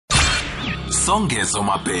Songezo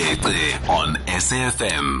Mabete on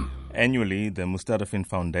SAFM. Annually, the Mustadafin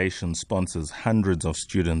Foundation sponsors hundreds of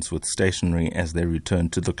students with stationery as they return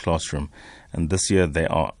to the classroom. And this year they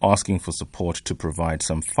are asking for support to provide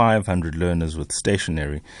some 500 learners with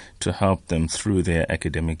stationery to help them through their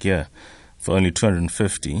academic year. For only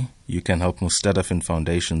 250, you can help Mustadafin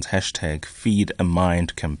Foundation's #Feed a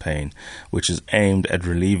Mind campaign, which is aimed at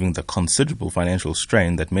relieving the considerable financial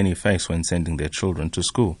strain that many face when sending their children to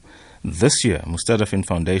school. This year, Mustadafin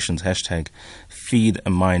Foundation's #Feed a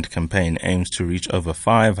Mind campaign aims to reach over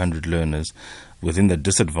 500 learners within the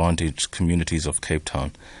disadvantaged communities of Cape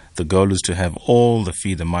Town. The goal is to have all the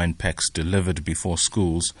Feed a Mind packs delivered before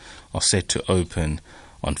schools are set to open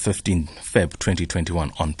on 15 Feb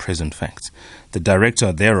 2021 on present facts. The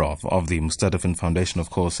director thereof of the Mustadafin Foundation, of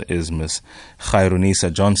course, is Ms.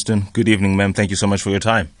 Khairunisa Johnston. Good evening, ma'am. Thank you so much for your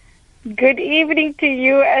time. Good evening to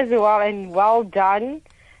you as well, and well done,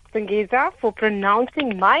 Sungeza, for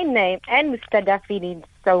pronouncing my name and Mustadafin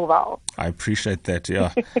so well. I appreciate that,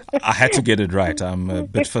 yeah. I had to get it right. I'm a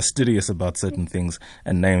bit fastidious about certain things,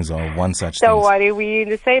 and names are one such thing. Don't worry, we're in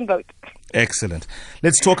the same boat. Excellent.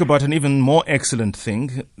 Let's talk about an even more excellent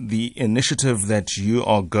thing, the initiative that you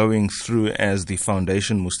are going through as the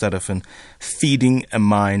Foundation Mustadafin, Feeding a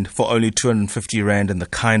Mind, for only 250 Rand, and the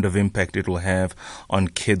kind of impact it will have on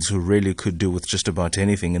kids who really could do with just about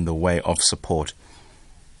anything in the way of support.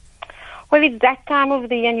 Well, it's that time of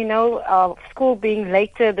the year, school being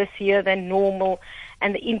later this year than normal,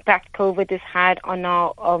 and the impact COVID has had on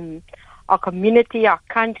our community, our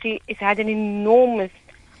country. It's had an enormous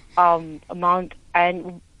amount,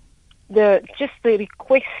 and the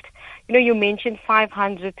request, you mentioned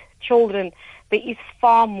 500 children. There is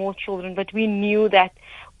far more children, but we knew that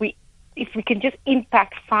if we can just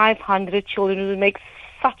impact 500 children, it will make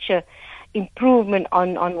such a improvement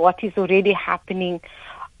on what is already happening.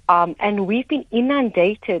 And we've been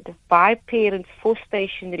inundated by parents for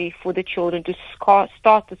stationery for the children to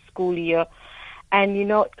start the school year. And,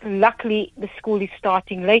 luckily the school is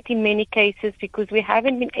starting late in many cases because we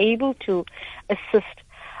haven't been able to assist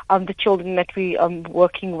the children that we are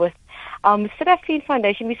working with. Mustadafin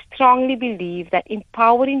Foundation, we strongly believe that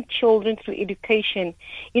empowering children through education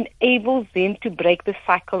enables them to break the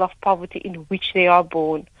cycle of poverty in which they are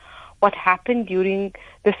born. What happened during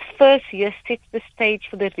this first year sets the stage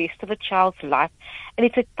for the rest of a child's life. And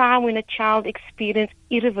it's a time when a child experiences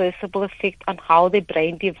irreversible effect on how their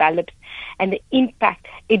brain develops and the impact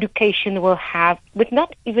education will have with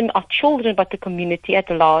not even our children, but the community at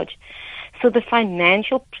large. So the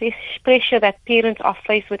financial pressure that parents are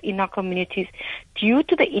faced with in our communities due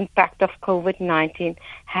to the impact of COVID-19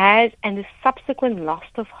 and the subsequent loss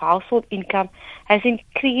of household income has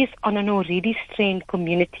increased on an already strained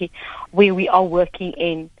community where we are working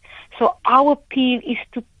in. So our appeal is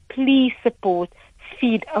to please support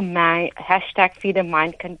Feed a Mind, #Feed a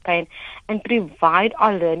Mind campaign, and provide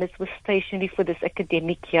our learners with stationery for this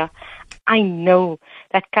academic year. I know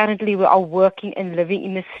that currently we are working and living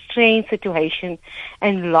in a strained situation,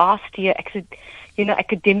 and last year,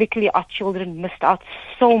 academically, our children missed out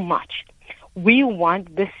so much. We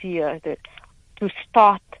want this year to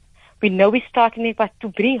start. We know we're starting it, but to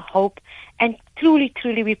bring hope, and truly,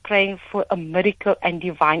 we're praying for a miracle and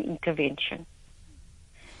divine intervention.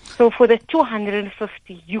 So for the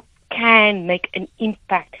 250, you can make an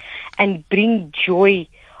impact and bring joy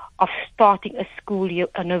of starting a school year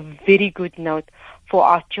on a very good note for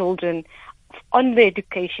our children on their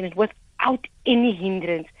education without any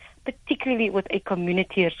hindrance, particularly with a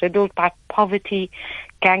community riddled by poverty,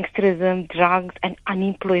 gangsterism, drugs, and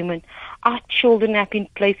unemployment. Our children have been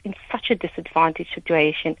placed in such a disadvantaged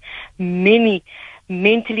situation, many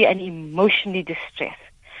mentally and emotionally distressed.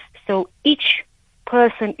 So each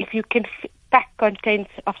person, if you can pack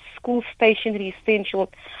contents of school stationery essentials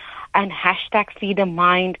and #Feed a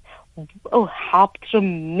Mind, will help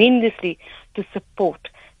tremendously to support.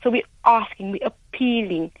 So we're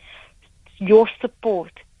appealing your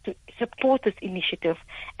support to support this initiative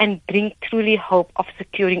and bring truly hope of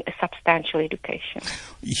securing a substantial education.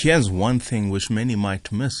 Here's one thing which many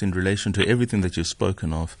might miss in relation to everything that you've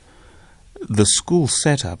spoken of. The school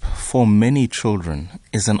setup for many children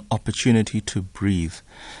is an opportunity to breathe.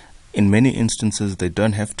 In many instances, they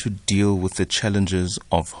don't have to deal with the challenges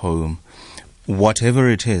of home. Whatever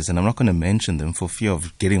it is, and I'm not going to mention them for fear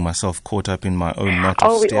of getting myself caught up in my own knot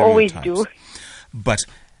of stereotypes. We always do. But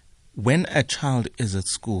when a child is at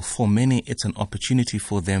school, for many, it's an opportunity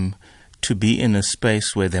for them to be in a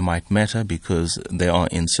space where they might matter because they are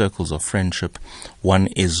in circles of friendship. One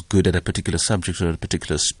is good at a particular subject or a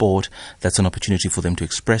particular sport. That's an opportunity for them to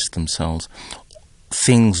express themselves.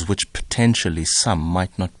 things which potentially some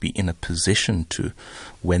might not be in a position to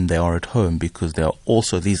when they are at home, because there are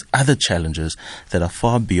also these other challenges that are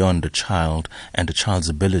far beyond a child and a child's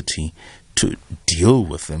ability to deal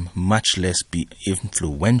with them, much less be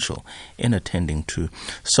influential in attending to.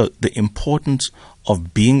 So the importance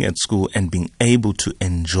of being at school and being able to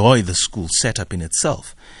enjoy the school setup in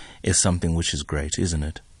itself is something which is great, isn't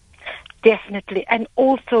it? Definitely. And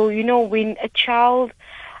also, when a child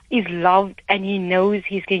is loved and he knows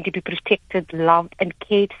he's going to be protected, loved and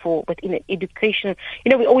cared for within an educational,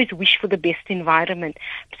 we always wish for the best environment.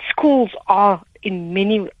 Schools are, in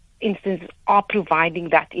many instances, are providing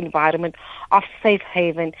that environment of safe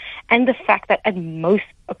haven, and the fact that at most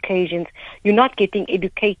occasions you're not getting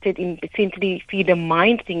educated in essentially feed the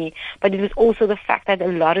mind thingy, but it is also the fact that a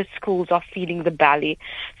lot of schools are feeding the belly.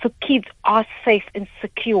 So kids are safe and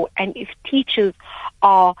secure, and if teachers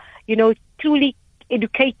are, truly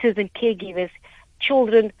educators and caregivers,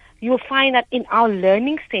 children, you'll find that in our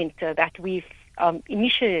learning center that we've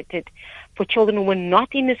initiated for children who were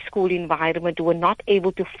not in a school environment, who were not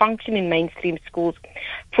able to function in mainstream schools,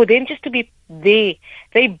 for them just to be there,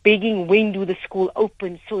 they're begging, when do the school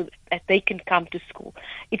open so that they can come to school.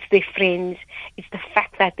 It's their friends. It's the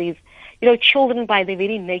fact that there's, children by their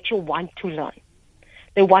very nature want to learn.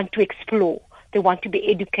 They want to explore. They want to be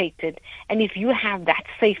educated. And if you have that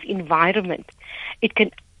safe environment,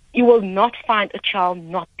 you will not find a child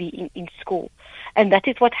not being in school. And that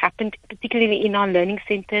is what happened, particularly in our learning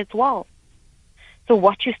center as well. So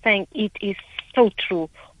what you're saying, it is so true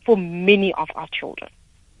for many of our children.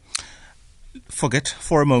 Forget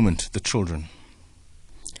for a moment the children.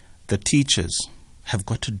 The teachers have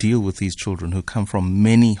got to deal with these children who come from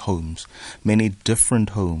many homes, many different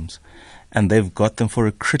homes, and they've got them for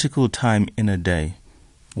a critical time in a day.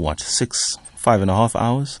 5.5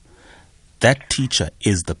 hours? That teacher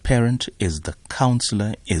is the parent, is the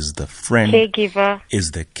counselor, is the friend,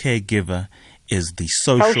 is the caregiver, is the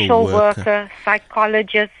social worker,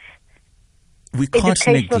 psychologist. We can't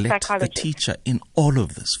neglect the teacher in all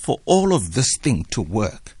of this. For all of this thing to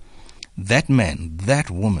work, that man, that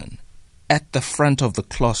woman at the front of the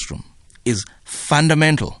classroom is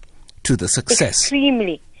fundamental to the success.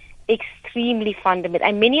 Extremely fundamental.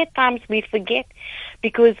 And many a times we forget,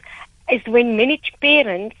 because it's when many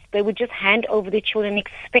parents, they would just hand over their children and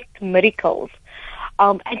expect miracles.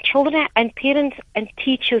 And children and parents and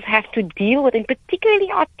teachers have to deal with, and particularly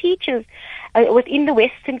our teachers within the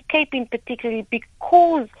Western Cape in particular,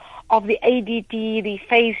 because of the ADD, the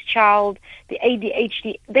phased child, the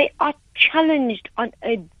ADHD, they are challenged on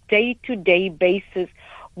a day-to-day basis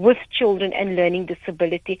with children and learning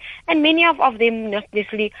disability. And many of them not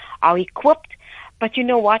necessarily are equipped. But you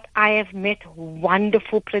know what? I have met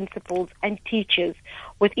wonderful principals and teachers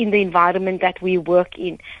within the environment that we work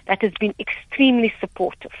in that has been extremely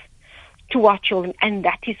supportive to our children. And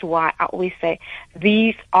that is why I always say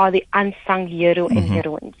these are the unsung hero and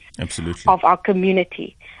heroines of our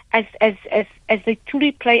community. As they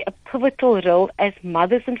truly play a pivotal role as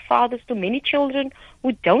mothers and fathers to many children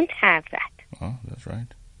who don't have that. Oh, that's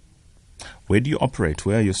right. Where do you operate?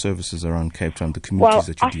 Where are your services around Cape Town, the communities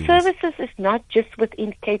that you deal with? Our services is not just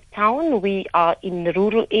within Cape Town. We are in the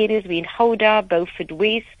rural areas. We're in Gouda, Beaufort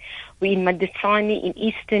West. We're in Mustadafin in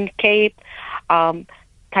Eastern Cape,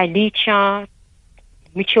 Kailicha,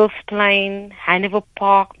 Mitchells Plain, Hanover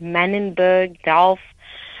Park, Manenberg, Delft.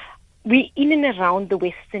 We're in and around the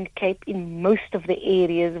Western Cape in most of the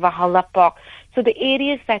areas, Valhalla Park. So the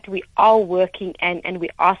areas that we are working and we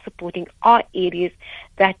are supporting are areas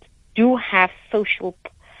that do have social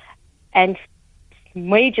and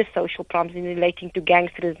major social problems in relating to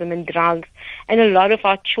gangsterism and drugs. And a lot of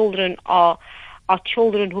our children are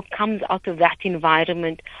children who comes out of that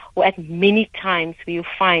environment, or at many times we will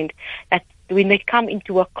find that when they come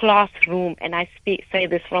into a classroom, and I say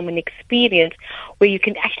this from an experience, where you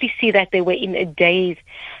can actually see that they were in a daze,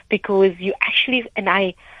 because you actually, and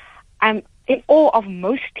I'm in awe of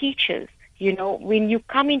most teachers, when you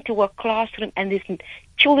come into a classroom and these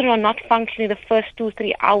children are not functioning the first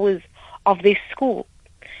 2-3 hours of their school,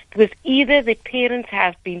 because either the parents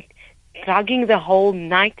have been drugging the whole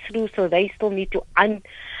night through, so they still need to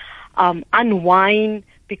unwind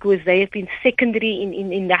because they have been secondary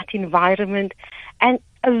in that environment, and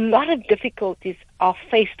a lot of difficulties are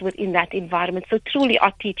faced within that environment. So truly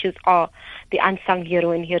our teachers are the unsung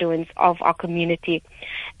hero and heroines of our community.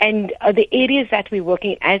 And the areas that we're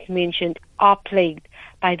working, as mentioned, are plagued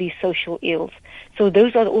by these social ills. So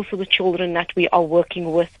those are also the children that we are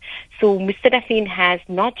working with. So Mustadafin has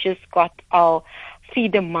not just got our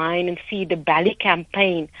Feed the Mind and Feed the Belly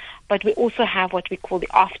campaign, but we also have what we call the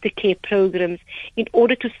aftercare programs in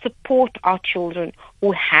order to support our children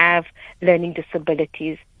who have learning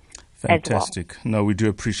disabilities. Fantastic. Well. No, we do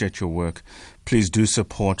appreciate your work. Please do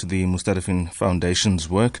support the Mustadafin Foundation's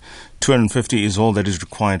work. 250 is all that is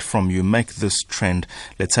required from you. Make this trend.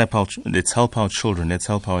 Let's help our children. Let's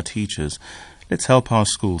help our teachers. Let's help our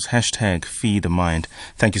schools. # Feed the Mind.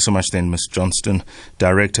 Thank you so much then, Ms. Johnston,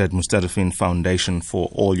 Director at Mustadafin Foundation, for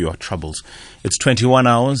all your troubles. It's 21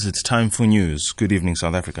 hours. It's time for news. Good evening,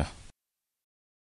 South Africa.